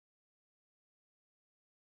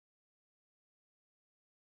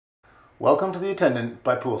Welcome to the Attendant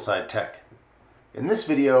by Poolside Tech. In this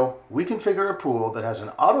video, we configure a pool that has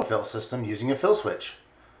an autofill system using a fill switch.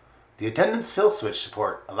 The Attendant's fill switch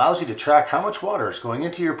support allows you to track how much water is going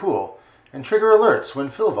into your pool and trigger alerts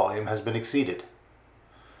when fill volume has been exceeded.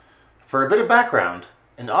 For a bit of background,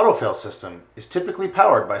 an autofill system is typically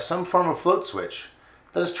powered by some form of float switch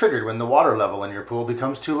that is triggered when the water level in your pool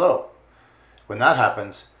becomes too low. When that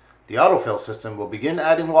happens, the autofill system will begin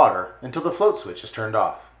adding water until the float switch is turned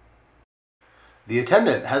off. The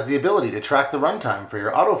Attendant has the ability to track the runtime for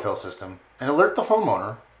your autofill system and alert the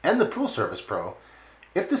homeowner and the pool service pro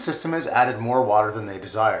if the system has added more water than they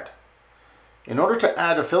desired. In order to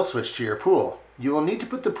add a fill switch to your pool, you will need to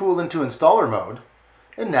put the pool into installer mode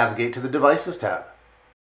and navigate to the Devices tab.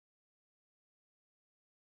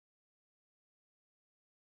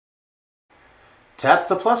 Tap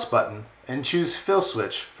the plus button and choose Fill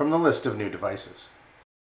Switch from the list of new devices.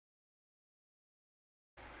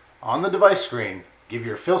 On the device screen, give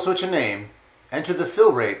your fill switch a name, enter the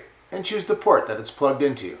fill rate, and choose the port that it's plugged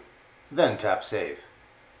into. Then tap Save.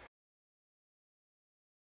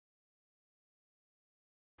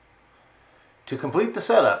 To complete the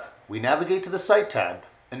setup, we navigate to the Site tab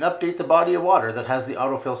and update the body of water that has the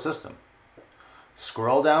autofill system.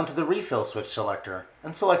 Scroll down to the Refill Switch selector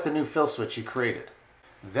and select the new fill switch you created.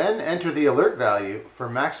 Then enter the alert value for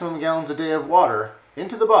maximum gallons a day of water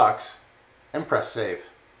into the box and press Save.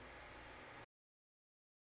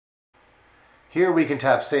 Here we can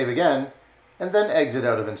tap Save again and then exit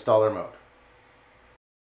out of installer mode.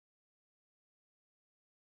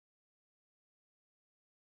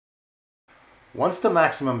 Once the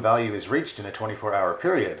maximum value is reached in a 24-hour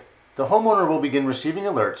period, the homeowner will begin receiving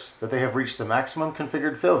alerts that they have reached the maximum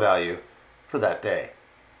configured fill value for that day.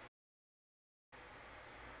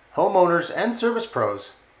 Homeowners and service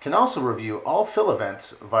pros can also review all fill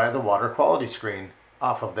events via the water quality screen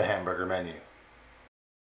off of the hamburger menu.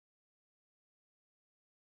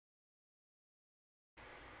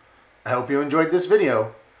 I hope you enjoyed this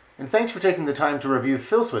video, and thanks for taking the time to review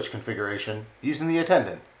fill switch configuration using the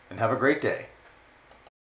Attendant, and have a great day.